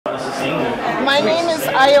My name is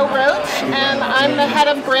Io Roach, and I'm the head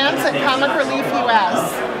of grants at Comic Relief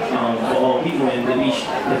US.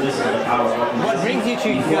 What brings you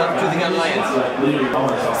to the Alliance?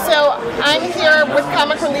 So I'm here with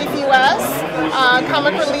Comic Relief US.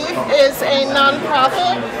 Comic Relief is a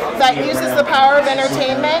nonprofit that uses the power of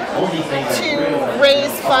entertainment to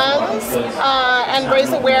raise funds and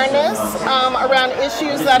raise awareness around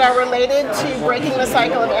issues that are related to breaking the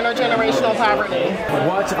cycle of intergenerational poverty.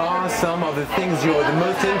 What are some of the things you're the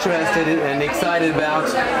most interested in and excited about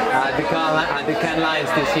at the Cannes Lions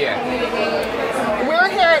this year? We're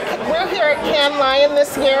here at Cannes Lion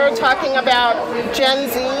this year talking about Gen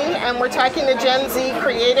Z, and we're talking to Gen Z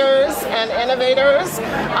creators and innovators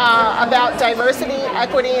about diversity,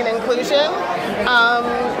 equity, and inclusion.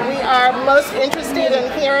 We are most interested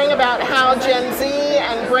in hearing about how Gen Z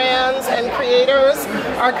and brands and creators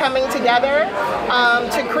are coming together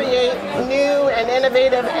to create new and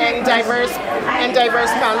innovative and diverse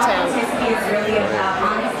content.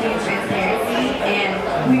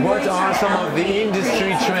 What are some of the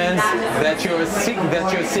industry trends that you're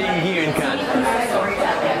seeing here in Cannes?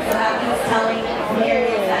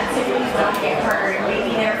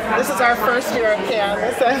 This is our first year at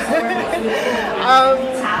Cannes.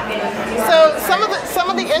 So some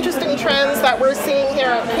of the interesting trends that we're seeing here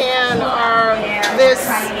at Cannes are this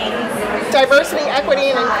diversity, equity,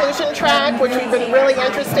 and inclusion track, which we've been really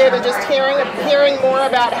interested in just hearing more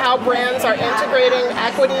about how brands are integrating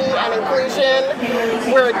equity and inclusion.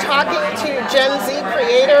 We're talking to Gen Z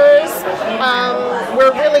creators.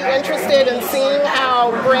 We're really interested in seeing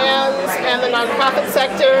how brands and the nonprofit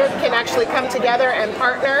sector can actually come together and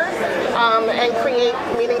partner and create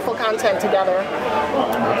meaningful content together.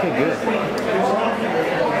 Okay, good.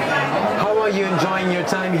 How are you enjoying your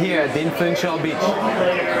time here at the Influential Beach?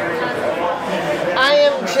 I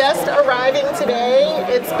am just arriving today.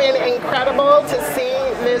 It's been incredible to see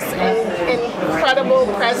this incredible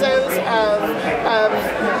presence of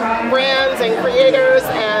brands and creators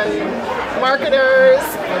and marketers.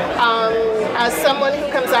 As someone who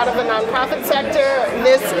comes out of the nonprofit sector,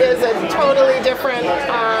 this is a totally different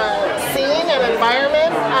scene and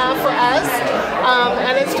environment for us.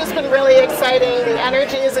 And it's just been really exciting. The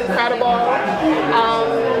energy is incredible,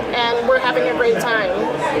 and we're having a great time.